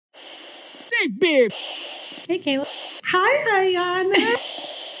big beard. Hey, Kayla. Hi,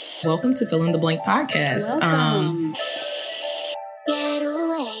 Iyanna. Welcome to Fill in the Blank podcast. Welcome. Get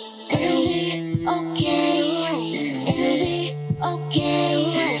away, baby. Okay, baby. Okay,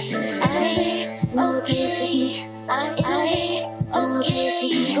 no place we can. No place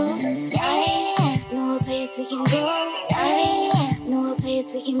we can go. No place we can go. No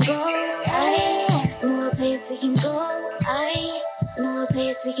place we can go. No place we can go. No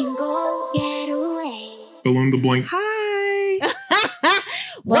place we can go. Get away. Fill in the blank. Hi.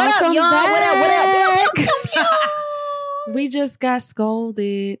 What up, y'all? What up? We just got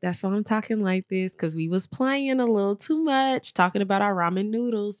scolded. That's why I'm talking like this, because we was playing a little too much, talking about our ramen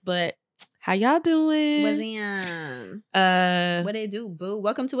noodles. But how y'all doing? What's in? What they do, boo?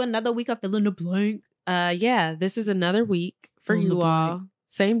 Welcome to another week of Fill in the Blank. Yeah, this is another week for Fill in the you all. blank.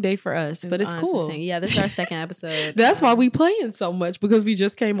 Same day for us, but it's Honestly cool. saying, yeah, this is our second episode. That's why we playing so much, because we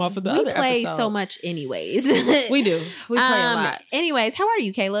just came off of the other We play episode. so much anyways. We do. We play a lot. Anyways, how are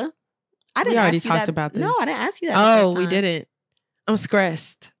you, Kayla? I We already ask you talked that. about this. No, I didn't ask you that. Oh, we didn't. I'm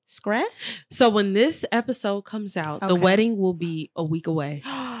stressed. Stressed? So when this episode comes out, the Okay. wedding will be a week away.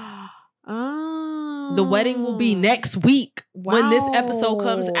 Oh. The wedding will be next week when this episode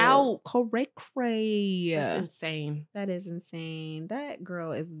comes Wow. out. Correct. That's insane. That is insane. That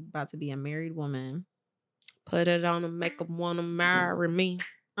girl is about to be a married woman. Put it on them, make them want to marry me.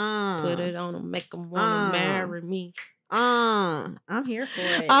 Put it on them, make them want to marry me. I'm here for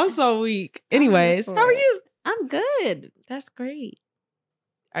it. I'm so weak. Anyways, for how are it. you? I'm good. That's great.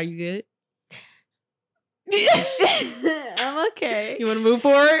 Are you good? I'm okay. You want to move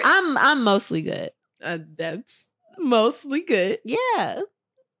forward? I'm mostly good. That's mostly good. Yeah.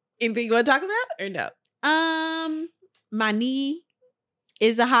 Anything you want to talk about or no? My knee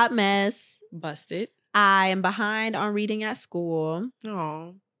is a hot mess. Busted. I am behind on reading at school.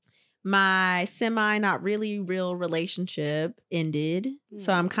 Oh. My not really real relationship ended.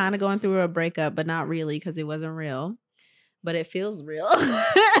 So I'm kind of going through a breakup, but not really because it wasn't real. But it feels real.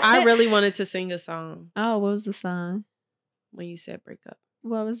 I really wanted to sing a song Oh, what was the song? when you said breakup.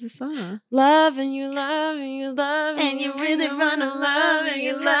 What was the song? Love and you love and you love And you really wanna love and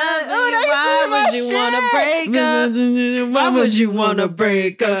you love. Why would you want to break up? Why would you want to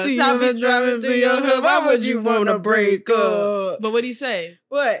break up? Stop it driving through your hood. Why would you want to break up? But what do you say?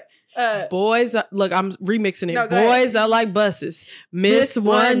 What? Boys, look, I'm remixing it. No, go ahead. Boys are like buses. Miss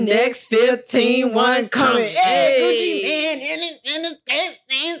one, next 15, one coming. Hey,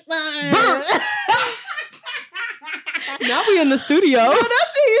 Now we in the studio. No, that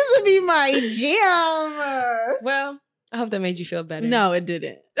shit used to be my jam. Well, I hope that made you feel better. No, it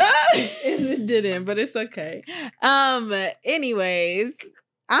didn't. It didn't, but it's okay. Anyways,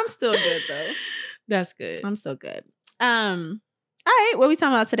 I'm still good though. That's good. I'm still good. All right, what we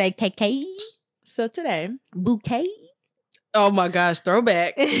talking about today? KK? So today, Bouquet? oh my gosh,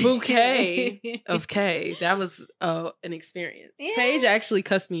 throwback bouquet of K. That was an experience. Yeah. Paige actually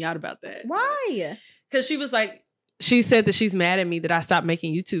cussed me out about that. Why? Because she was like, she said that she's mad at me that I stopped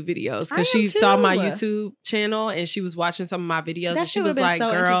making YouTube videos I because am she saw my too. YouTube channel and she was watching some of my videos That and she shit was would've been like,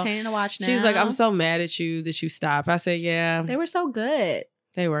 so girl, entertaining to watch now. she's like, I'm so mad at you that you stopped. I said, yeah, They were so good.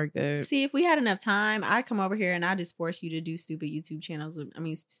 they were good. See, if we had enough time, I'd come over here and I'd just force you to do stupid YouTube channels.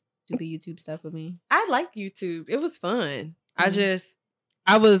 Stupid YouTube stuff with me. I like YouTube. It was fun.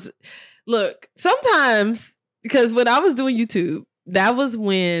 Mhm. Look, sometimes, because when I was doing YouTube, that was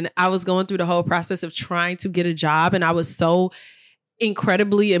when I was going through the whole process of trying to get a job. And I was so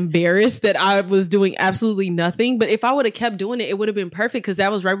incredibly embarrassed that I was doing absolutely nothing. But if I would have kept doing it, it would have been perfect because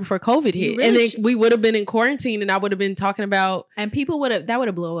that was right before COVID hit. really And then we would have been in quarantine and I would have been talking about, And people would have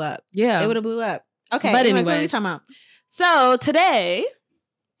blew up. yeah. It would have blew up. Okay, But anyways, what are we anyways. talking about So today,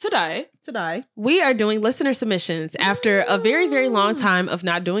 today? we are doing listener submissions after a very, very long time of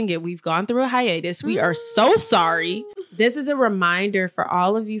not doing it. We've gone through a hiatus. We are so sorry. This is a reminder for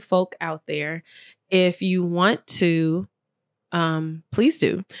all of you folk out there. If you want to, please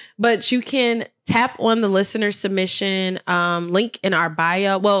do. But you can tap on the listener submission link in our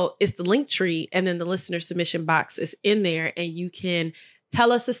bio. Well, it's the link tree, and then the listener submission box is in there, and you can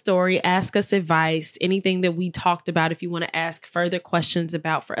tell us a story, ask us advice, anything that we talked about. If you want to ask further questions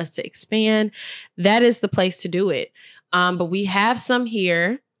about for us to expand, that is the place to do it. But we have some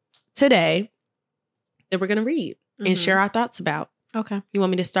here today that we're going to read and share our thoughts about. Okay. You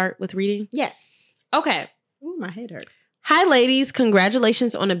want me to start with reading? Yes. Okay. Ooh, my head hurt. Hi, ladies.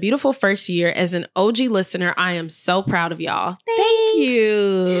 Congratulations on a beautiful first year. As an OG listener, I am so proud of y'all. Thank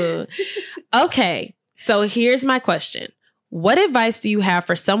you. Okay. So here's my question. What advice do you have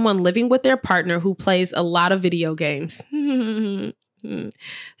for someone living with their partner who plays a lot of video games?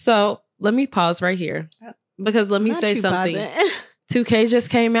 So let me pause right here because let me say something. 2K just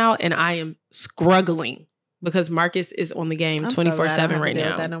came out and I am struggling because Marcus is on the game 24/7 right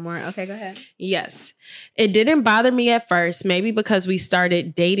now. That no more. Okay, go ahead. Yes. It didn't bother me at first, maybe because we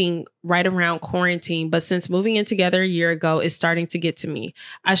started dating right around quarantine, but since moving in together a year ago, it's starting to get to me.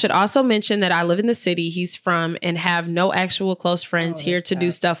 I should also mention that I live in the city he's from and have no actual close friends here to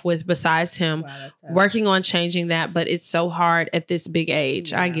do stuff with besides him. Wow, working on changing that, but it's so hard at this big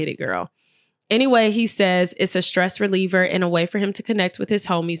age. Yeah. I get it, girl. Anyway, he says it's a stress reliever and a way for him to connect with his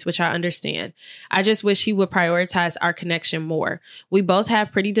homies, which I understand. I just wish he would prioritize our connection more. We both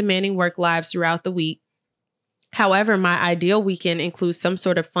have pretty demanding work lives throughout the week. However, my ideal weekend includes some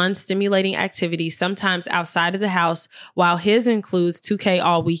sort of fun, stimulating activity, sometimes outside of the house, while his includes 2K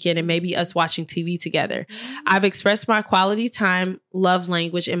all weekend and maybe us watching TV together. I've expressed my quality time, love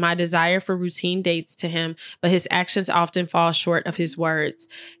language, and my desire for routine dates to him, but his actions often fall short of his words.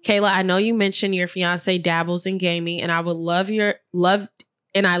 Kayla, I know you mentioned your fiance dabbles in gaming, and I loved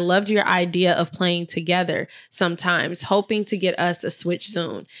your idea of playing together sometimes, hoping to get us a Switch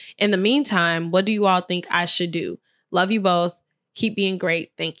soon. In the meantime, what do you all think I should do? Love you both. Keep being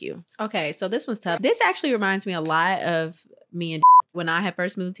great. Thank you. Okay, so this one's tough. This actually reminds me a lot of me and when I had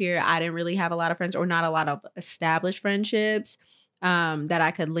first moved here. I didn't really have a lot of friends or not a lot of established friendships that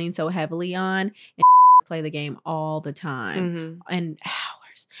I could lean so heavily on and play the game all the time and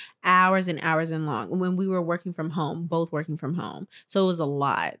hours and hours and long when we were working from home, both working from home. So it was a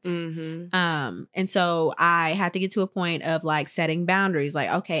lot. And so I had to get to a point of like setting boundaries. Like,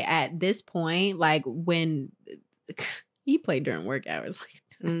 okay, at this point, like when he played during work hours,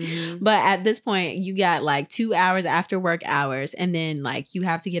 but at this point you got like 2 hours after work hours and then like you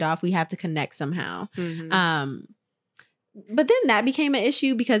have to get off. We have to connect somehow. But then that became an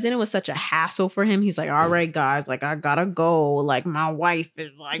issue because then it was such a hassle for him. He's like, all right, guys, like, I gotta go. Like, my wife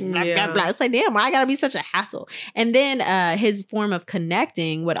is like, blah, blah, blah. It's like, damn, why I gotta be such a hassle? And then his form of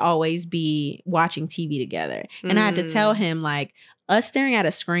connecting would always be watching TV together. And I had to tell him, like, us staring at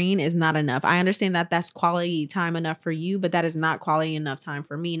a screen is not enough. I understand that that's quality time enough for you, but that is not quality enough time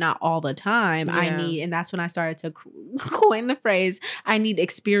for me. Not all the time. Yeah. I need, and that's when I started to coin the phrase, I need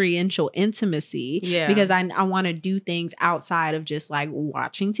experiential intimacy. Yeah. Because I want to do things outside of just like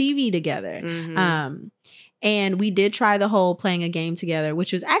watching TV together. And we did try the whole playing a game together,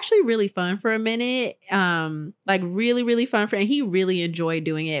 which was actually really fun for a minute. Like really, really fun and he really enjoyed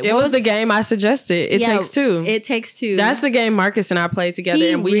doing it. It was the game I suggested. It Takes Two. It Takes Two. That's the game Marcus and I played together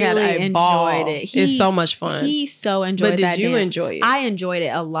and we really had a ball. It's so much fun. He so enjoyed that. But did you enjoy it? I enjoyed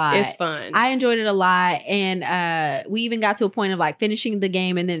it a lot. It's fun. I enjoyed it a lot. And we even got to a point of like finishing the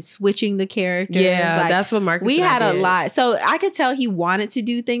game and then switching the characters. Yeah, like, that's what Marcus we and I had did. a lot. So I could tell he wanted to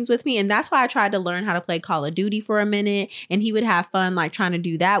do things with me. And that's why I tried to learn how to play Call of Duty for a minute, and he would have fun like trying to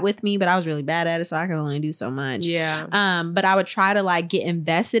do that with me, but I was really bad at it, so I could only do so much. But I would try to like get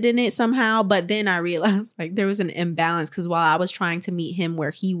invested in it somehow, but then I realized like there was an imbalance because while I was trying to meet him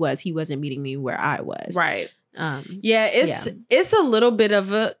where he wasn't meeting me where I was. Right. It's a little bit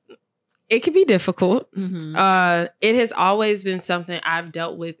of it could be difficult. It has always been something I've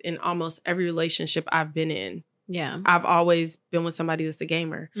dealt with in almost every relationship I've been in. Yeah. I've always been with somebody that's a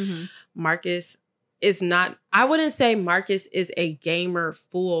gamer. Marcus is not, I wouldn't say Marcus is a gamer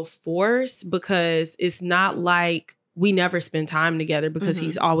full force because it's not like we never spend time together because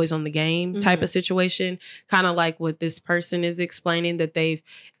he's always on the game type of situation. Kind of like what this person is explaining that they've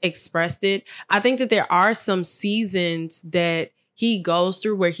expressed it. I think that there are some seasons that he goes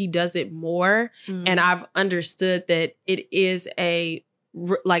through where he does it more. And I've understood that it is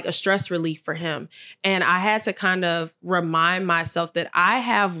like a stress relief for him. And I had to kind of remind myself that I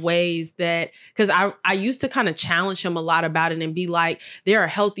have ways that, because I used to kind of challenge him a lot about it and be like, there are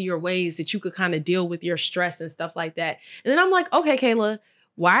healthier ways that you could kind of deal with your stress and stuff like that. And then I'm like, okay, Kayla,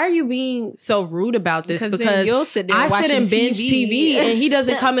 why are you being so rude about this? Because you'll sit there I sit and binge TV and he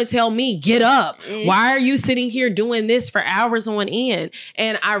doesn't come and tell me, get up. Why are you sitting here doing this for hours on end?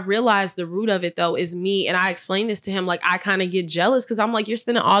 And I realized the root of it though is me. And I explained this to him. Like I kind of get jealous because I'm like, you're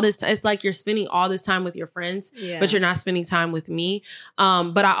spending all this time. It's like you're spending all this time with your friends, but you're not spending time with me.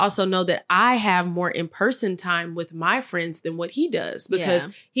 But I also know that I have more in-person time with my friends than what he does because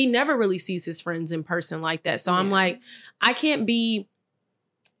he never really sees his friends in person like that. So I'm like, I can't be...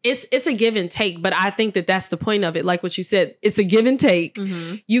 It's a give and take, but I think that that's the point of it. Like what you said, it's a give and take.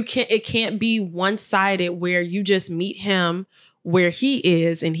 It can't be one-sided where you just meet him where he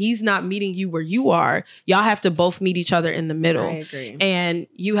is and he's not meeting you where you are, y'all have to both meet each other in the middle. I agree. And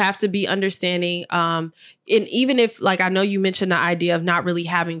you have to be understanding. And even if, like, I know you mentioned the idea of not really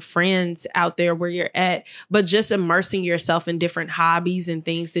having friends out there where you're at, but just immersing yourself in different hobbies and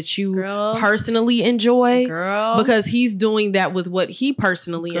things that you personally enjoy. Because he's doing that with what he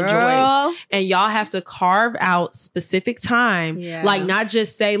personally enjoys. And y'all have to carve out specific time. Yeah. Like, not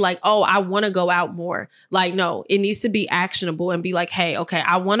just say like, oh, I want to go out more. Like, no, it needs to be actionable and be like, hey, okay,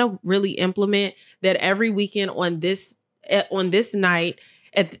 I want to really implement that every weekend on this night,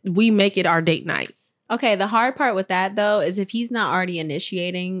 we make it our date night. Okay, the hard part with that though is if he's not already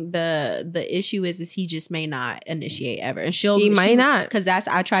initiating, the issue is he just may not initiate ever, and she may not, because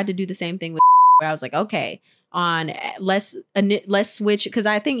I tried to do the same thing with where I was like, okay, let's switch, because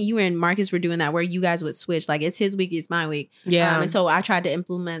I think you and Marcus were doing that where you guys would switch, like it's his week, it's my week, and so I tried to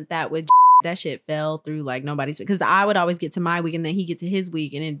implement that with. That shit fell through like nobody's, because I would always get to my week and then he get to his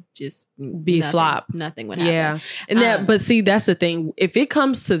week and it just be flop. Nothing would happen. Yeah. And but see, that's the thing. If it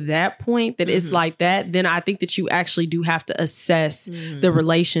comes to that point that it's like that, then I think that you actually do have to assess the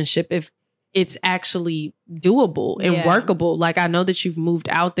relationship if it's actually doable and workable. Like, I know that you've moved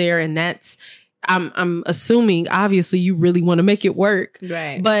out there and that's, I'm assuming obviously you really want to make it work.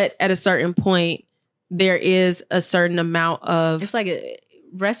 Right. But at a certain point, there is a certain amount of, it's like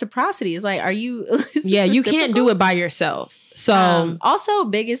reciprocity. Is like, are you you can't do it by yourself. So also,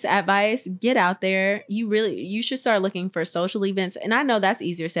 biggest advice, get out there. You should start looking for social events, and I know that's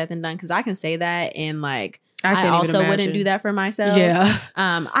easier said than done, because I can say that and like I also wouldn't do that for myself.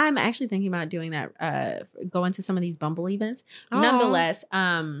 I'm actually thinking about doing that, going to some of these Bumble events. Nonetheless,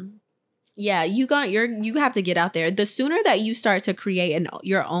 you have to get out there. The sooner that you start to create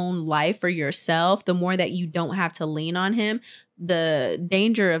your own life for yourself, the more that you don't have to lean on him. The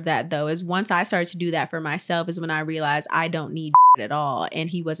danger of that, though, is once I started to do that for myself is when I realized I don't need at all, and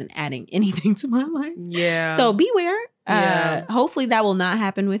he wasn't adding anything to my life. Yeah. So beware. Hopefully that will not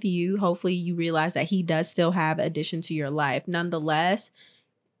happen with you. Hopefully you realize that he does still have addition to your life. Nonetheless,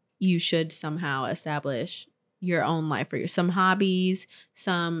 you should somehow establish your own life for some hobbies,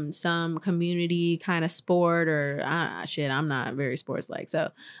 some community kind of sport, or I'm not very sports like,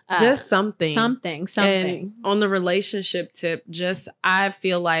 so just something. And on the relationship tip, I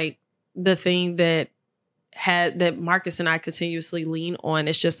feel like the thing that Marcus and I continuously lean on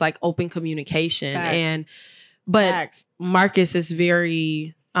is just like open communication. Facts. But Facts. Marcus is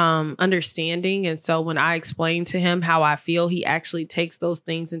very understanding, and so when I explain to him how I feel, he actually takes those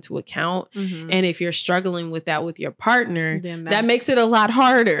things into account. And if you're struggling with that with your partner, then that makes it a lot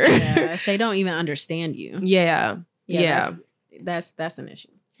harder. If they don't even understand you. That's an issue.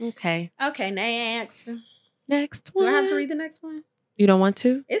 Okay, next one. Do I have to read the next one? You don't want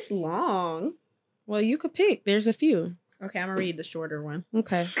to? It's long. Well, you could pick. There's a few. Okay, I'm gonna read the shorter one.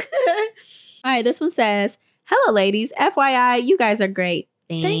 Okay. All right, this one says, "Hello ladies, FYI, you guys are great.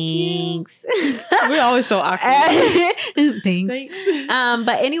 Thanks." We're always so awkward. Thanks.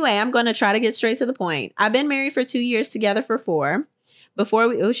 But anyway, I'm going to try to get straight to the point. I've been married for 2 years, together for 4.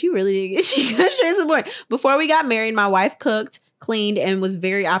 She really did. She got straight to the point. Before we got married, my wife cooked, cleaned, and was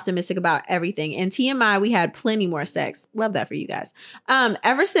very optimistic about everything. And TMI, we had plenty more sex. Love that for you guys.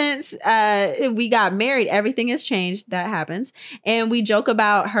 Ever since we got married, everything has changed. That happens. And we joke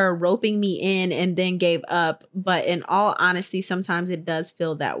about her roping me in and then gave up. But in all honesty, sometimes it does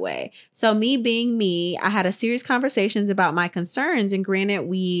feel that way. So me being me, I had a serious conversations about my concerns. And granted,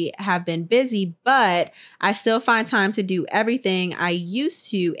 we have been busy, but I still find time to do everything I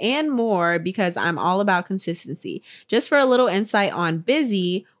used to and more, because I'm all about consistency. Just for a little insight on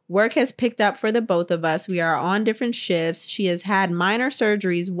busy, work has picked up for the both of us. We are on different shifts. She has had minor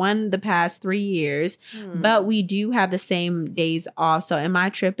surgeries, one the past 3 years, but we do have the same days off. So am I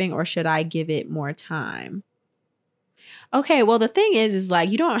tripping, or should I give it more time? Okay, well, the thing is like,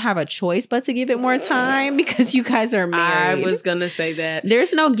 you don't have a choice but to give it more time, because you guys are married. I was going to say that.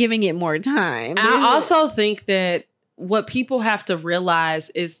 There's no giving it more time. I also think that what people have to realize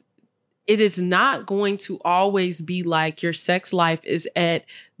is it is not going to always be like your sex life is at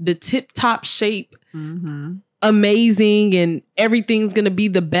the tip-top shape, amazing, and everything's going to be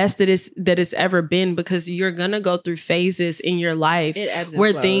the best that it's ever been, because you're going to go through phases in your life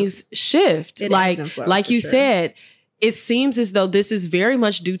where things shift. Like you said, it seems as though this is very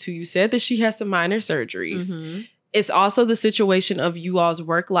much due to, you said that she has some minor surgeries. It's also the situation of you all's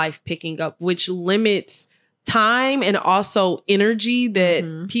work life picking up, which limits time and also energy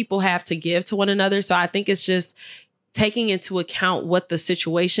that people have to give to one another. So I think it's just taking into account what the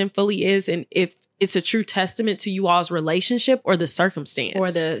situation fully is, and if it's a true testament to you all's relationship or the circumstance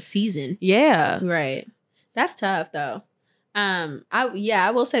or the season. Yeah. Right. That's tough though.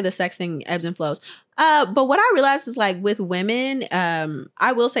 I will say the sex thing ebbs and flows. But what I realized is like with women,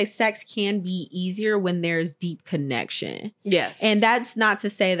 I will say sex can be easier when there's deep connection. Yes. And that's not to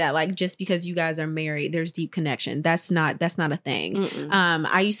say that like just because you guys are married, there's deep connection. That's not a thing. Mm-mm.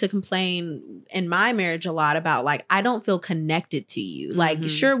 I used to complain in my marriage a lot about like, I don't feel connected to you. Like,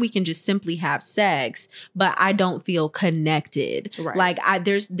 sure, we can just simply have sex, but I don't feel connected. Right. Like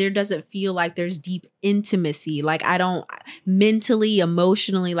there doesn't feel like there's deep intimacy. Like I don't mentally,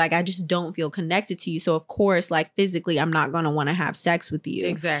 emotionally, like I just don't feel connected to you. So of course, like physically, I'm not going to want to have sex with you.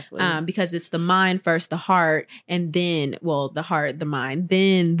 Exactly. Because it's the mind first, the heart, and then, well, the heart, the mind,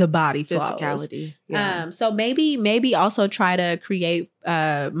 then the body flows. Physicality. Yeah. So maybe also try to create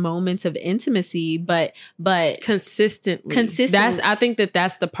moments of intimacy, but consistently. Consistently. I think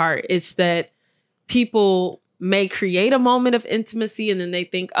that's the part. It's that people may create a moment of intimacy and then they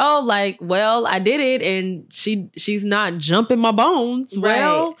think, oh, like, well, I did it and she's not jumping my bones. Right.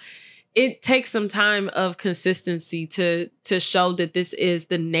 Well, it takes some time of consistency to show that this is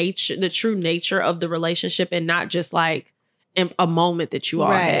the true nature of the relationship and not just like a moment that you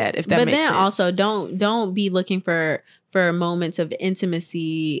all had, if that makes sense. But then also don't be looking for moments of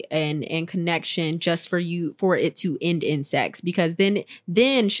intimacy and connection just for it to end in sex, because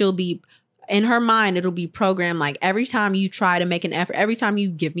then she'll be, in her mind, it'll be programmed like every time you try to make an effort, every time you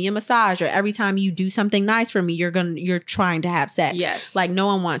give me a massage or every time you do something nice for me, you're trying to have sex. Yes. Like no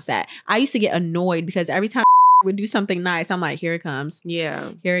one wants that. I used to get annoyed because every time would do something nice, I'm like, here it comes.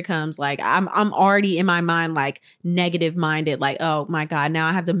 Yeah. Here it comes. Like I'm already in my mind like negative minded, like, oh my God, now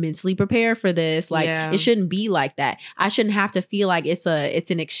I have to mentally prepare for this. Like it shouldn't be like that. I shouldn't have to feel like it's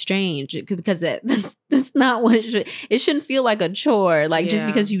an exchange, because that's not what it should. It shouldn't feel like a chore. Like just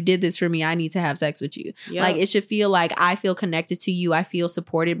because you did this for me, I need to have sex with you. Yep. Like it should feel like I feel connected to you. I feel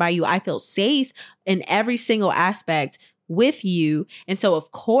supported by you. I feel safe in every single aspect with you. And so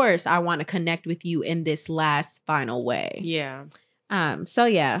of course I want to connect with you in this last final way. Yeah. So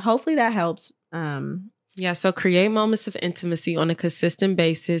yeah, hopefully that helps. Yeah, so create moments of intimacy on a consistent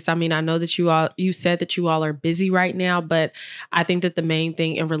basis. I mean, I know that you said that you all are busy right now, but I think that the main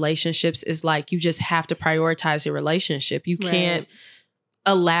thing in relationships is like you just have to prioritize your relationship. You can't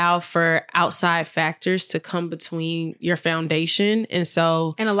allow for outside factors to come between your foundation. And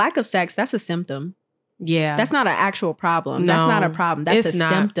a lack of sex, that's a symptom. Yeah. That's not an actual problem. No, that's not a problem. That's a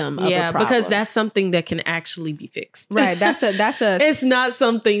symptom of a problem. Because that's something that can actually be fixed. Right. It's not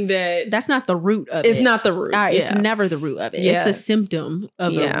something that's not the root of it. It's not the root. It's never the root of it. Yeah. It's a symptom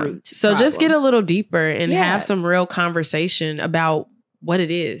of a root. So problem. Just get a little deeper and have some real conversation about what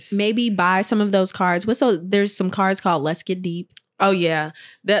it is. Maybe buy some of those cards. There's some cards called Let's Get Deep. Oh yeah,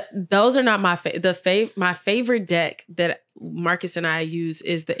 those are not my my favorite deck that Marcus and I use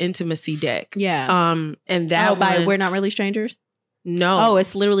is the intimacy deck. Yeah. And that by We're Not Really Strangers. No. Oh,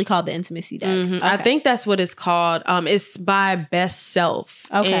 it's literally called the intimacy deck. Mm-hmm. Okay. I think that's what it's called. It's by Best Self.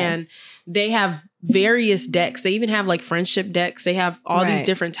 Okay. And they have various decks. They even have like friendship decks. They have all these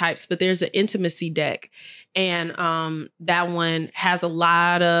different types. But there's an intimacy deck, and that one has a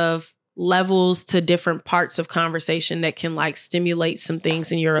lot of levels to different parts of conversation that can like stimulate some things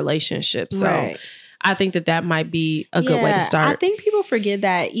in your relationship. So I think that might be a good way to start. I think people forget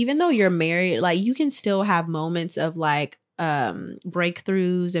that even though you're married, like you can still have moments of like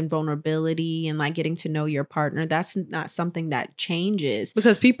breakthroughs and vulnerability and like getting to know your partner. That's not something that changes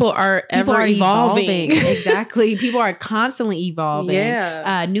because people are evolving. Exactly. People are constantly evolving.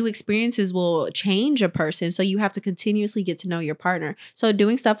 Yeah. New experiences will change a person. So you have to continuously get to know your partner. So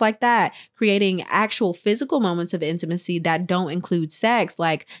doing stuff like that, creating actual physical moments of intimacy that don't include sex,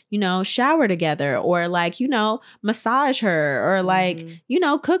 like, shower together or like, massage her or like,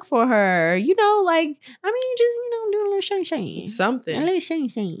 cook for her, just, do a little shake. Something. A little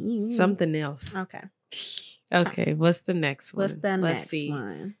shake. Something else. Okay. What's the next one? Let's see.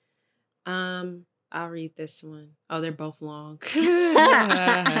 One? I'll read this one. Oh, they're both long. Okay,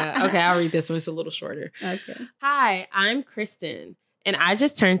 I'll read this one. It's a little shorter. Okay. Hi, I'm Kristen, and I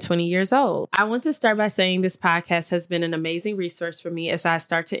just turned 20 years old. I want to start by saying this podcast has been an amazing resource for me as I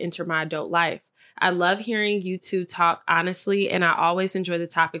start to enter my adult life. I love hearing you two talk honestly, and I always enjoy the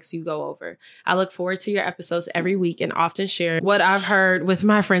topics you go over. I look forward to your episodes every week and often share what I've heard with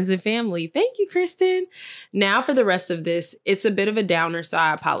my friends and family. Thank you, Kristen. Now for the rest of this, it's a bit of a downer, so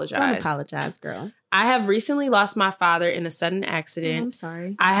I apologize. Don't apologize, girl. I have recently lost my father in a sudden accident. Oh, I'm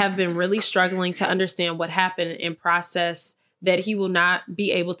sorry. I have been really struggling to understand what happened and process that he will not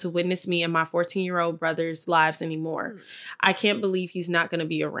be able to witness me and my 14-year-old brother's lives anymore. I can't believe he's not going to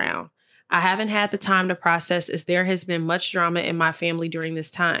be around. I haven't had the time to process as there has been much drama in my family during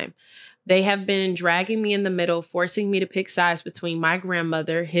this time. They have been dragging me in the middle, forcing me to pick sides between my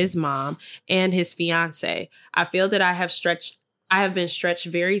grandmother, his mom, and his fiance. I feel that I have been stretched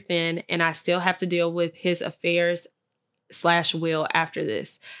very thin, and I still have to deal with his affairs / will after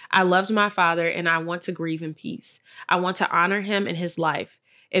this. I loved my father, and I want to grieve in peace. I want to honor him and his life.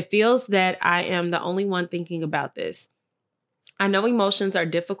 It feels that I am the only one thinking about this. I know emotions are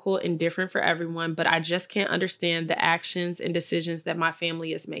difficult and different for everyone, but I just can't understand the actions and decisions that my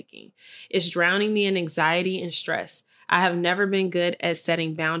family is making. It's drowning me in anxiety and stress. I have never been good at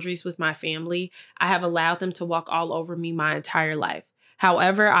setting boundaries with my family. I have allowed them to walk all over me my entire life.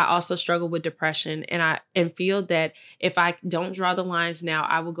 However, I also struggle with depression and feel that if I don't draw the lines now,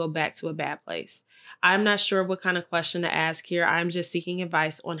 I will go back to a bad place. I'm not sure what kind of question to ask here. I'm just seeking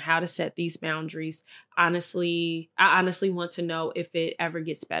advice on how to set these boundaries. I honestly want to know if it ever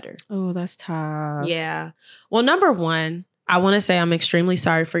gets better. Oh, that's tough. Yeah. Well, number one, I want to say I'm extremely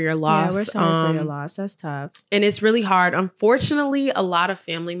sorry for your loss. Yeah, we're sorry for your loss. That's tough. And it's really hard. Unfortunately, a lot of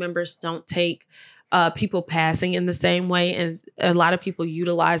family members don't take people passing in the same way. And a lot of people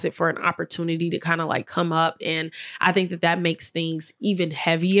utilize it for an opportunity to kind of like come up. And I think that makes things even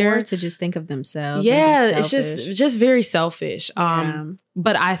heavier. Or to just think of themselves. Yeah, it's just very selfish.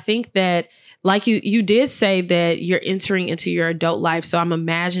 But I think that, like you did say that you're entering into your adult life. So I'm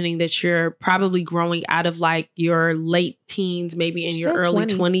imagining that you're probably growing out of like your late teens, maybe in your early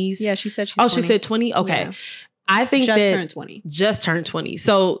 20s. Yeah, she said she's 20. She said 20? Okay. Yeah. I think just turned 20.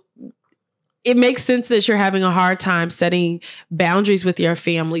 So it makes sense that you're having a hard time setting boundaries with your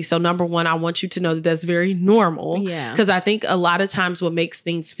family. So number one, I want you to know that that's very normal. Yeah. Because I think a lot of times what makes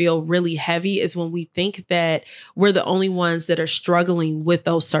things feel really heavy is when we think that we're the only ones that are struggling with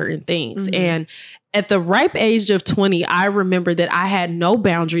those certain things. Mm-hmm. And at the ripe age of 20, I remember that I had no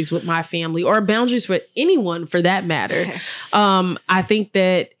boundaries with my family or boundaries with anyone for that matter. Yes. I think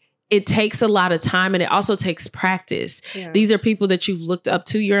that it takes a lot of time, and it also takes practice. Yeah. These are people that you've looked up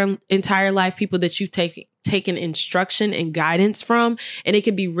to your entire life, people that you've taken instruction and guidance from. And it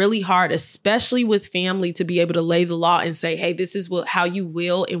can be really hard, especially with family, to be able to lay the law and say, hey, this is how you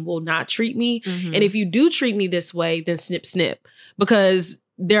will and will not treat me. Mm-hmm. And if you do treat me this way, then snip, snip. Because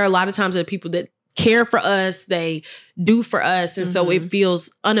there are a lot of times that people that care for us, they do for us. And so it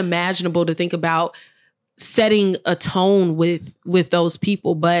feels unimaginable to think about setting a tone with those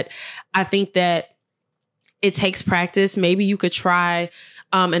people. But I think that it takes practice. Maybe you could try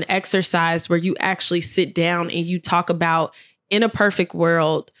an exercise where you actually sit down and you talk about, in a perfect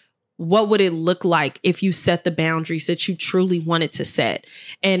world, what would it look like if you set the boundaries that you truly wanted to set?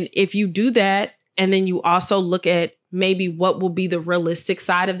 And if you do that, and then you also look at maybe what will be the realistic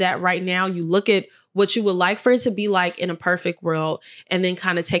side of that right now, you look at what you would like for it to be like in a perfect world, and then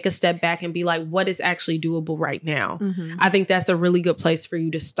kind of take a step back and be like, what is actually doable right now? Mm-hmm. I think that's a really good place for you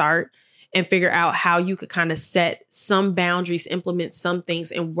to start and figure out how you could kind of set some boundaries, implement some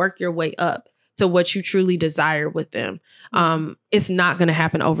things, and work your way up to what you truly desire with them. Mm-hmm. It's not going to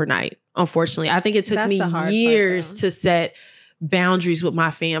happen overnight, unfortunately. I think it took me years to set boundaries with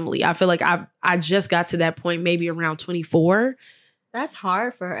my family. I feel like I just got to that point maybe around 24. That's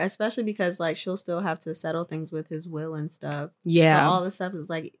hard for her, especially because like she'll still have to settle things with his will and stuff. Yeah. So all this stuff is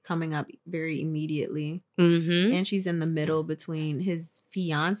like coming up very immediately. Mm-hmm. And she's in the middle between his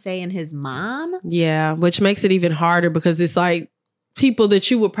fiance and his mom. Yeah, which makes it even harder because it's like people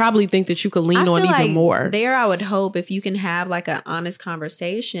that you would probably think that you could lean on even more. There, I would hope if you can have like an honest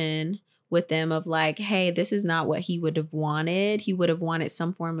conversation with them of like, hey, this is not what he would have wanted. He would have wanted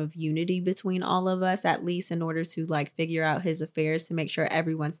some form of unity between all of us, at least in order to like figure out his affairs to make sure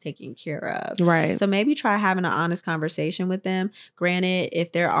everyone's taken care of. Right. So maybe try having an honest conversation with them. Granted,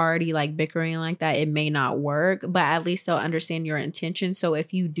 if they're already like bickering like that, it may not work, but at least they'll understand your intention. So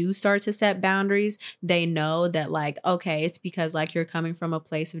if you do start to set boundaries, they know that like, okay, it's because like you're coming from a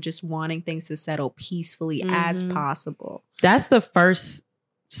place of just wanting things to settle peacefully as possible. That's the first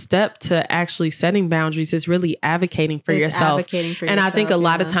step to actually setting boundaries, is really advocating for yourself. And I think a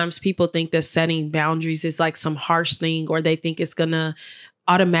lot of times people think that setting boundaries is like some harsh thing, or they think it's going to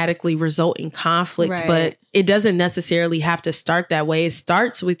automatically result in conflict, right. But it doesn't necessarily have to start that way. It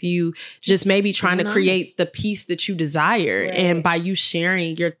starts with you just maybe trying to create the peace that you desire. Right. And by you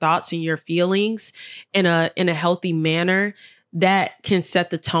sharing your thoughts and your feelings in a healthy manner, that can set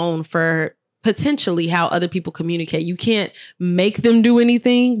the tone for potentially how other people communicate. You can't make them do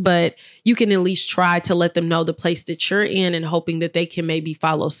anything, but you can at least try to let them know the place that you're in, and hoping that they can maybe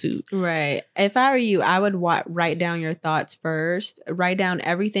follow suit. Right. If I were you, I would write down your thoughts first, write down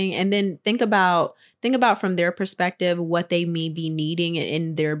everything, and then think about from their perspective what they may be needing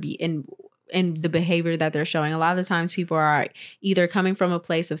in and the behavior that they're showing. A lot of the times people are either coming from a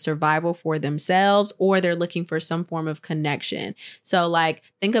place of survival for themselves or they're looking for some form of connection. So like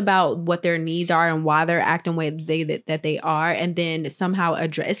think about what their needs are and why they're acting the way that they are, and then somehow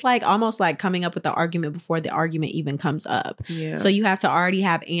address. It's like almost like coming up with the argument before the argument even comes up. Yeah. So you have to already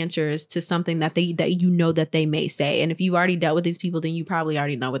have answers to something that they may say. And if you already dealt with these people, then you probably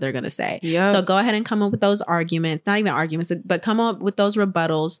already know what they're going to say. Yeah. So go ahead and come up with those arguments, not even arguments, but come up with those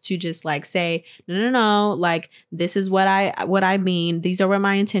rebuttals to just like say, no, like this is what I mean. These are what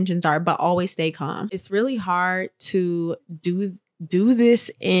my intentions are, but always stay calm. It's really hard to do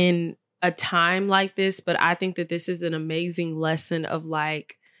this in a time like this, but I think that this is an amazing lesson of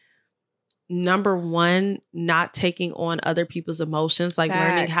like, number one, not taking on other people's emotions, like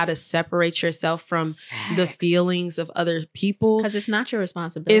learning how to separate yourself from the feelings of other people. Because it's not your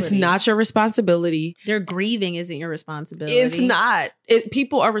responsibility. It's not your responsibility. Their grieving isn't your responsibility. It's not.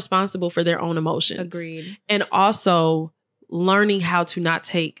 People are responsible for their own emotions. Agreed. And also learning how to not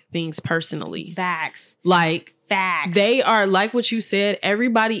take things personally. Facts. They are, like what you said,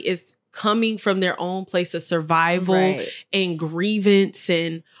 everybody is coming from their own place of survival and grievance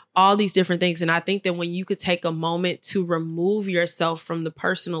and all these different things. And I think that when you could take a moment to remove yourself from the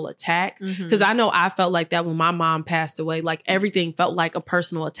personal attack, because I know I felt like that when my mom passed away, like everything felt like a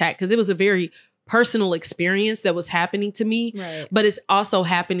personal attack because it was a very personal experience that was happening to me, but it's also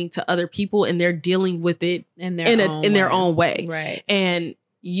happening to other people and they're dealing with it in their own way. Right. And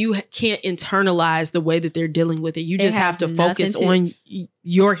you can't internalize the way that they're dealing with it. You just have to focus on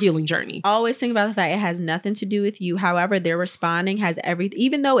your healing journey. Always think about the fact it has nothing to do with you. However, they're responding has everything,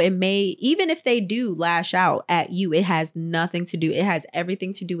 even if they do lash out at you, it has nothing to do. It has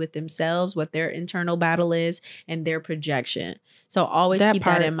everything to do with themselves, what their internal battle is and their projection. So always keep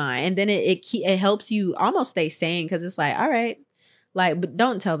that in mind. And then it helps you almost stay sane because it's like, all right. Like, but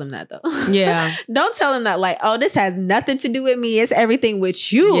don't tell them that though. Yeah. Don't tell them that like, oh, this has nothing to do with me. It's everything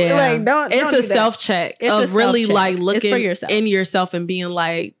with you. Yeah. Like, don't. It's a self-check of really like looking in yourself and being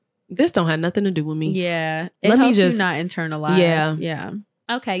like, this don't have nothing to do with me. Yeah. It helps you not internalize. Yeah. Yeah.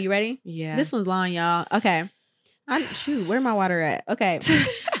 Okay. You ready? Yeah. This one's long, y'all. Okay. Where my water at? Okay.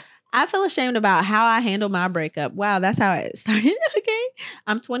 I feel ashamed about how I handled my breakup. Wow, that's how it started. Okay.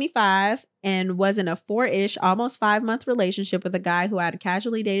 I'm 25 and was in a 4-ish, almost 5-month relationship with a guy who I had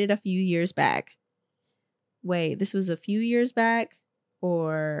casually dated a few years back. Wait, this was a few years back?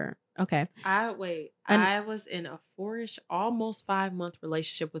 Or, okay. I was in a 4-ish, almost 5-month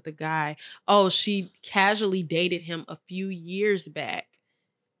relationship with a guy. Oh, she casually dated him a few years back.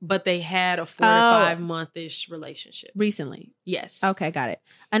 But they had a 4 to 5 month-ish relationship. Recently? Yes. Okay, got it.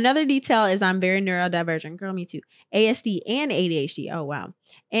 Another detail is I'm very neurodivergent. Girl, me too. ASD and ADHD. Oh, wow.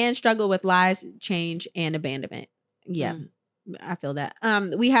 And struggle with lies, change, and abandonment. Yeah. I feel that.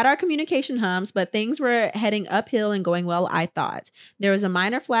 We had our communication humps, but things were heading uphill and going well, I thought. There was a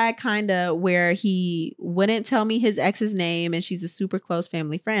minor flag kinda where he wouldn't tell me his ex's name and she's a super close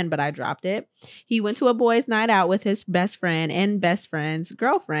family friend, but I dropped it. He went to a boys' night out with his best friend and best friend's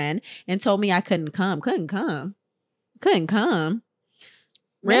girlfriend and told me I couldn't come.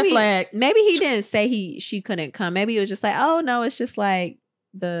 Red flag. Maybe he didn't say she couldn't come. Maybe it was just like, oh no, it's just like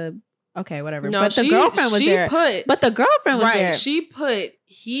okay, whatever. No, but the girlfriend was there. But the girlfriend was there.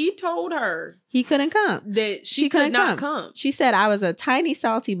 He told her he couldn't come. That she could not come. She said I was a tiny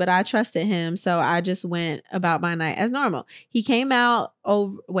salty, but I trusted him, so I just went about my night as normal. He came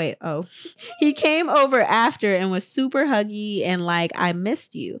He came over after and was super huggy and like, I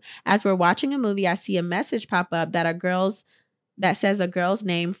missed you. As we're watching a movie, I see a message pop up that says a girl's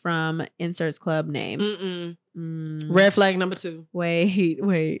name from inserts club name. Red flag number 2.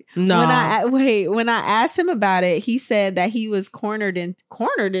 Wait. No. When I asked him about it, he said that he was cornered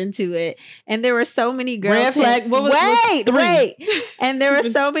into it, and there were so many girls. Red flag. Wait. And there were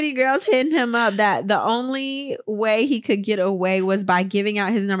so many girls hitting him up that the only way he could get away was by giving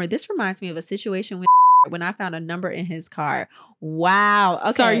out his number. This reminds me of a situation when I found a number in his car. Wow.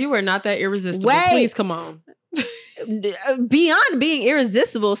 Okay. Sorry, you were not that irresistible. Please come on. Beyond being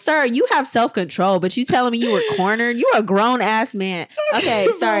irresistible, sir, you have self-control, but you telling me you were cornered? You're a grown-ass man. Okay,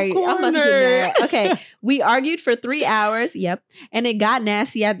 sorry. I'm about to get mad. Okay, we argued for 3 hours. Yep. And it got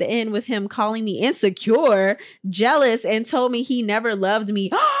nasty at the end with him calling me insecure, jealous, and told me he never loved me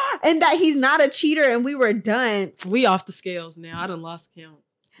and that he's not a cheater, and we were done. We off the scales now. I done lost count.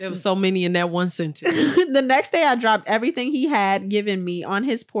 There was so many in that one sentence. The next day, I dropped everything he had given me on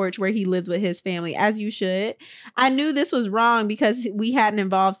his porch where he lived with his family, as you should. I knew this was wrong because we hadn't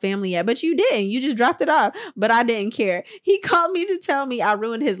involved family yet, but you didn't. You just dropped it off, but I didn't care. He called me to tell me I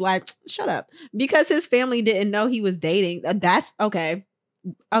ruined his life. Shut up. Because his family didn't know he was dating. That's okay.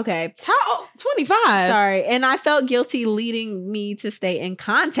 Okay. How old? 25. Sorry. And I felt guilty leading me to stay in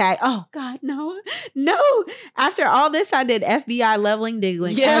contact. Oh, God, no. No. After all this, I did FBI leveling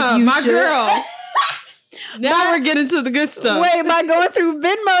diggling. Yeah, as you my should. girl. Now we're getting to the good stuff. Wait, by going through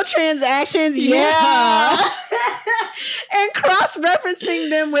Venmo transactions, yeah. And cross-referencing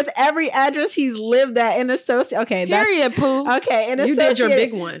them with every address he's lived at and associate. Okay, Period, Pooh. Okay, and You did your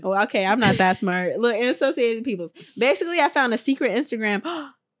big one. Well, okay, I'm not that smart. Look, in Associated Peoples. Basically, I found a secret Instagram.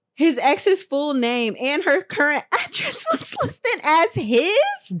 His ex's full name and her current address was listed as his.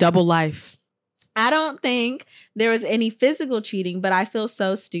 Double life. I don't think there was any physical cheating, but I feel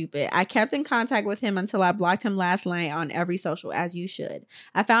so stupid. I kept in contact with him until I blocked him last night on every social, as you should.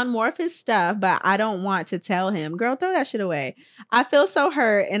 I found more of his stuff, but I don't want to tell him. Girl, throw that shit away. I feel so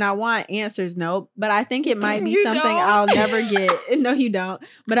hurt and I want answers. Nope. But I think it might be something I'll never get. No, you don't.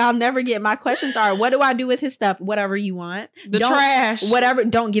 But I'll never get. My questions are, what do I do with his stuff? Whatever you want. Trash. Whatever.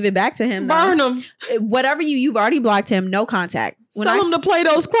 Don't give it back to him. Burn him. Whatever you've already blocked him. No contact. Sell him to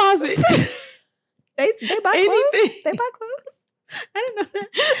Plato's Closet. They buy clothes. They buy clothes. I didn't know that.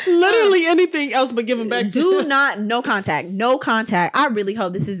 Literally anything else but give them back. No contact. No contact. I really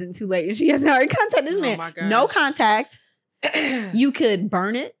hope this isn't too late and she hasn't already contacted this man. My gosh. No contact. You could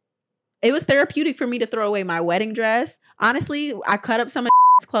burn it. It was therapeutic for me to throw away my wedding dress. Honestly, I cut up some of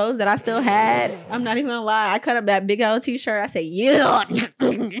the clothes that I still had. I'm not even gonna lie. I cut up that big old t-shirt. I said, yeah.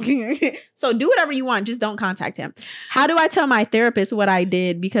 So do whatever you want. Just don't contact him. How do I tell my therapist what I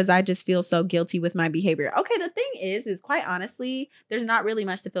did? Because I just feel so guilty with my behavior. Okay, the thing is quite honestly, there's not really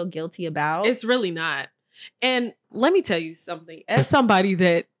much to feel guilty about. It's really not. And let me tell you something. As somebody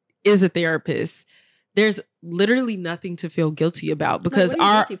that is a therapist, there's literally nothing to feel guilty about because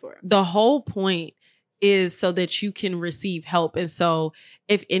the whole point is so that you can receive help. And so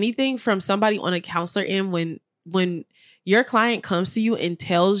if anything from somebody on a counselor end, when your client comes to you and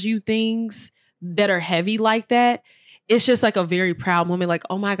tells you things that are heavy like that, it's just like a very proud moment. Like,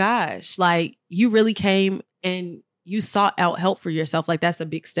 oh my gosh, like you really came and you sought out help for yourself. Like that's a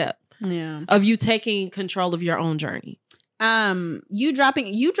big step. Yeah. Of you taking control of your own journey. You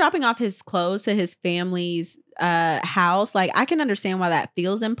dropping off his clothes to his family's house, like I can understand why that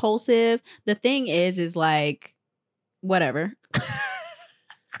feels impulsive. The thing is like whatever.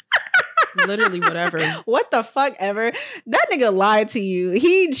 Literally whatever. What the fuck ever. That nigga lied to you.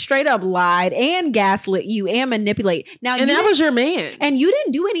 He straight up lied and gaslit you and manipulate. Now, and that was your man. And you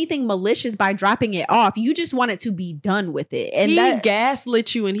didn't do anything malicious by dropping it off. You just wanted to be done with it. And he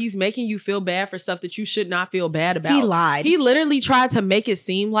gaslit you and he's making you feel bad for stuff that you should not feel bad about. He lied. He literally tried to make it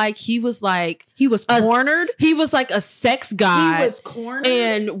seem like he was cornered. He was like a sex guy. He was cornered.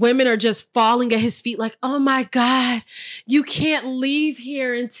 And women are just falling at his feet like, oh my God, you can't leave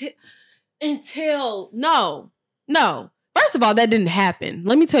here until no. First of all, that didn't happen.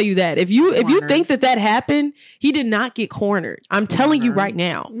 Let me tell you that. If you think that happened, he did not get cornered. I'm telling you right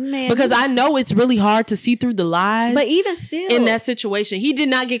now. Man, because I know it's really hard to see through the lies. But even still, in that situation, he did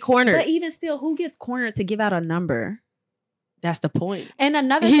not get cornered. But even still, who gets cornered to give out a number? That's the point. And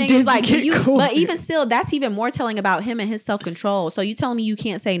another thing is like, but even still, that's even more telling about him and his self-control. So you telling me you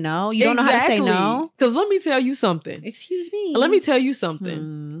can't say no? You don't know how to say no? Because let me tell you something. Excuse me. Let me tell you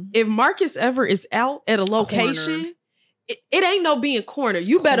something. If Marcus ever is out at a location, it ain't no being cornered.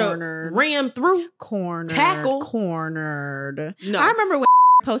 You better ram through. Tackle. Cornered. No. I remember when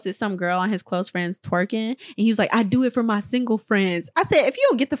posted some girl on his close friends twerking and he was like, I do it for my single friends. I said, if you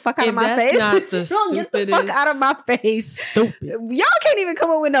don't get the fuck out of my face, don't get the fuck out of my face. Stupid. Y'all can't even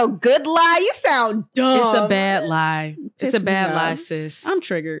come up with no good lie. You sound dumb. It's a bad lie. It's a bad lie, sis. I'm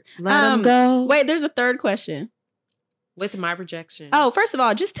triggered. Let him go. Wait, there's a third question. With my rejection. Oh, first of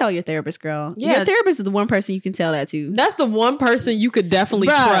all, just tell your therapist, girl. Yeah. Your therapist is the one person you can tell that to. That's the one person you could definitely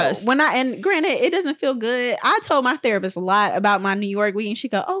trust. And granted, it doesn't feel good. I told my therapist a lot about my New York week, and she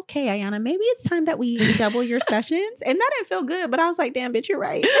go, okay, Iyanna, maybe it's time that we double your sessions. And that didn't feel good, but I was like, damn, bitch, you're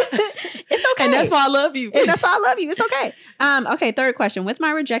right. It's okay. And that's why I love you. And that's why I love you. It's okay. Okay, third question. With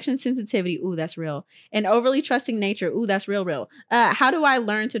my rejection sensitivity, ooh, that's real. And overly trusting nature, ooh, that's real. How do I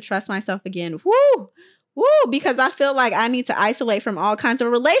learn to trust myself again? Woo, because I feel like I need to isolate from all kinds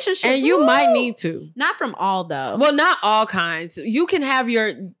of relationships. And you might need to. Not from all, though. Well, not all kinds. You can have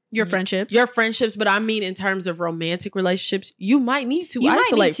your friendships. Your friendships, but I mean in terms of romantic relationships, you might need to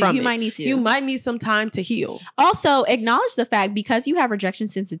isolate from it. You might need to. You might need some time to heal. Also, acknowledge the fact, because you have rejection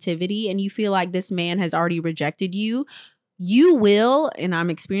sensitivity and you feel like this man has already rejected you, you will, and I'm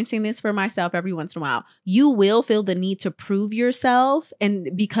experiencing this for myself every once in a while, you will feel the need to prove yourself, and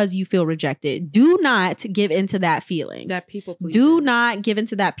because you feel rejected. Do not give into that feeling. That people pleasing. Do not give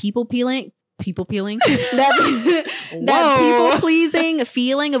into that people people peeling, that people pleasing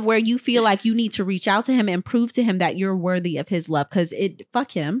feeling of where you feel like you need to reach out to him and prove to him that you're worthy of his love. Because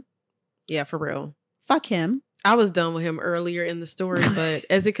fuck him. Yeah, for real. Fuck him. I was done with him earlier in the story, but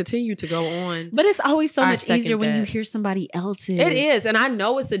as it continued to go on. But it's always so much easier when you hear somebody else's. It is. And I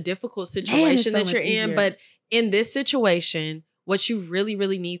know it's a difficult situation that you're in, but in this situation, what you really,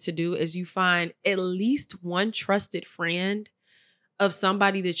 really need to do is you find at least one trusted friend of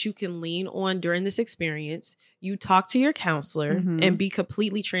somebody that you can lean on during this experience. You talk to your counselor and be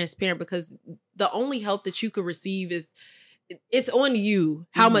completely transparent, because the only help that you could receive is it's on you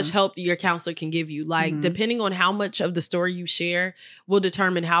how much help your counselor can give you. Like, depending on how much of the story you share will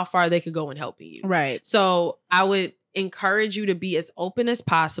determine how far they could go in helping you. Right. So I would encourage you to be as open as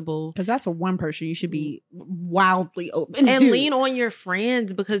possible. Because that's one person you should be wildly open and to. lean on your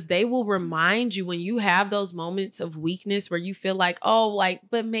friends, because they will remind you when you have those moments of weakness where you feel like, oh, like,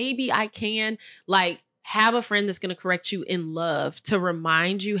 but maybe I can, like, have a friend that's going to correct you in love to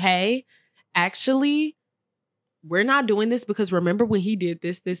remind you, hey, actually, we're not doing this because remember when he did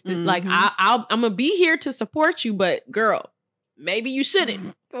this. Like, I'm going to be here to support you, but girl, maybe you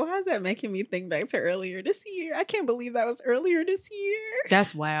shouldn't. Why is that making me think back to earlier this year? I can't believe that was earlier this year.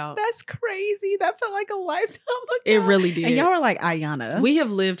 That's wild. That's crazy. That felt like a lifetime ago. It really did. And y'all were like, Iyanna. We have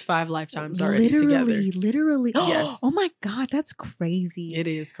lived 5 lifetimes already together. Literally. Yes. Oh my God, that's crazy. It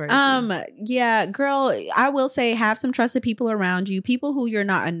is crazy. Yeah, girl, I will say have some trusted people around you. People who you're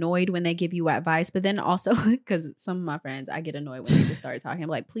not annoyed when they give you advice, but then also, because some of my friends, I get annoyed when they just start talking. I'm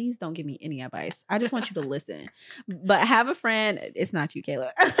like, please don't give me any advice. I just want you to listen. But have a friend. It's not you,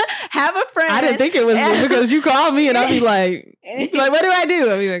 Kayla. Have a friend. I didn't think it was me because you called me and I'd be like, what do I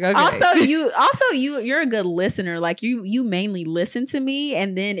do? I'd be like, okay. You're a good listener. Like you mainly listen to me,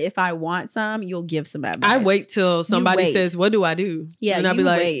 and then if I want some, you'll give some advice. I wait till somebody says, what do I do? Yeah, and I'll be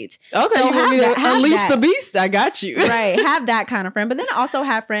like, wait. Okay, so you want me to unleash the beast? I got you. Right. Have that kind of friend. But then also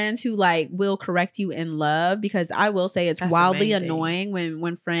have friends who like will correct you in love, because I will say it's wildly annoying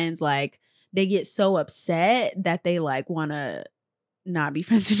when friends like they get so upset that they like want to not be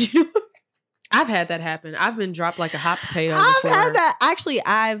friends with you. I've had that happen. I've been dropped like a hot potato I've before. had that. Actually,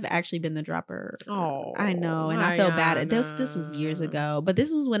 I've actually been the dropper. Oh, I know. And I felt bad. This was years ago. But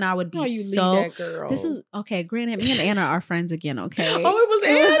this was when I would be you so... leave that girl. This is... Okay, granted, me and Anna are friends again, okay? Oh,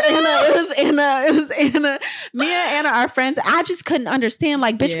 it was Anna. Me and Anna are friends. I just couldn't understand.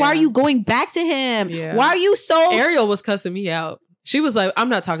 Like, bitch, why are you going back to him? Yeah. Why are you so... Ariel was cussing me out. She was like, I'm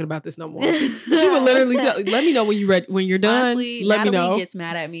not talking about this no more. She would literally tell, let me know when you're done. Honestly, let Natalie me know. Gets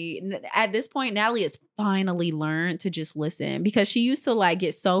mad at me. At this point, Natalie has finally learned to just listen, because she used to like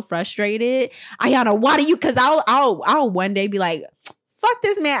get so frustrated. Iyanna, why do you? Because I'll one day be like, fuck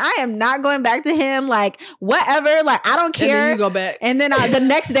this man. I am not going back to him. Like, whatever. Like, I don't care. And then you go back. And then the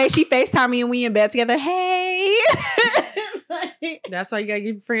next day she FaceTime me and we in bed together. Hey. That's why you gotta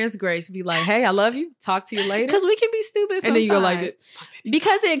give your friends grace. Be like, hey, I love you. Talk to you later. Because we can be stupid sometimes. And then you go like this.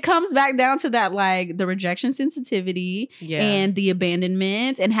 Because it comes back down to that, like, the rejection sensitivity and the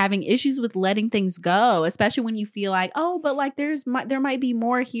abandonment and having issues with letting things go, especially when you feel like, oh, but like there might be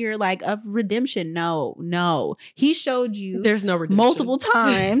more here, like, of redemption. No. He showed you there's no redemption multiple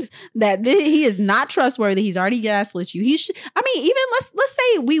times that he is not trustworthy. He's already gaslit you. Even let's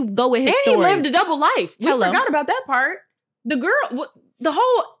say we go with his story. And he lived a double life. We forgot about that part. The girl, the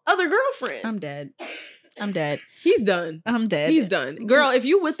whole other girlfriend. I'm dead. He's done. I'm dead. He's done. Girl, if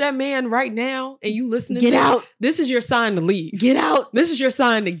you with that man right now and you listening, get out. This is your sign to leave. Get out. This is your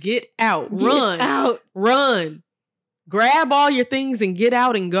sign to get out. Run. Get out. Run. Grab all your things and get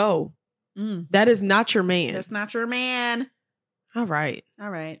out and go. That is not your man. That's not your man. All right.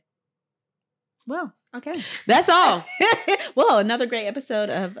 Well, okay. That's all. Well, another great episode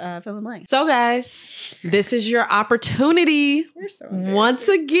of Fill in the Blank. So, guys, this is your opportunity. You're so once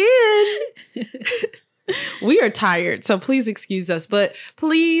again. We are tired, so please excuse us. But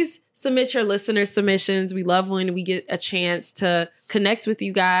please submit your listener submissions. We love when we get a chance to connect with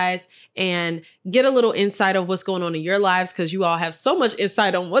you guys and get a little insight of what's going on in your lives, because you all have so much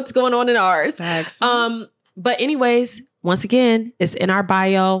insight on what's going on in ours. Thanks. But anyways, once again, it's in our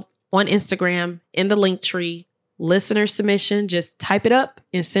bio on Instagram, in the link tree. Listener submission, just type it up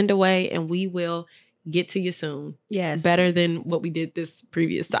and send away, and we will get to you soon. Yes. Better than what we did this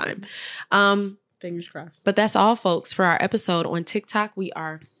previous time. Fingers crossed. But that's all, folks, for our episode. On TikTok, we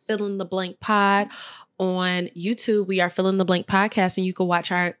are Fill in the Blank Pod. On YouTube, we are Fill in the Blank Podcast, and you can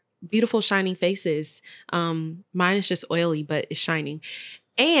watch our beautiful shining faces. Mine is just oily, but it's shining.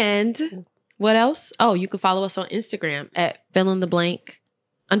 And what else? Oh, you can follow us on Instagram at fillintheblank_.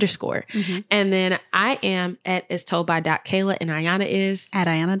 And then I am at istoldby.Kayla, and Iyanna is at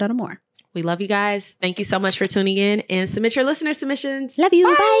Iyanna Dunamore. We love you guys. Thank you so much for tuning in and submit your listener submissions. Love you.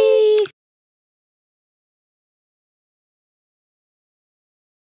 Bye.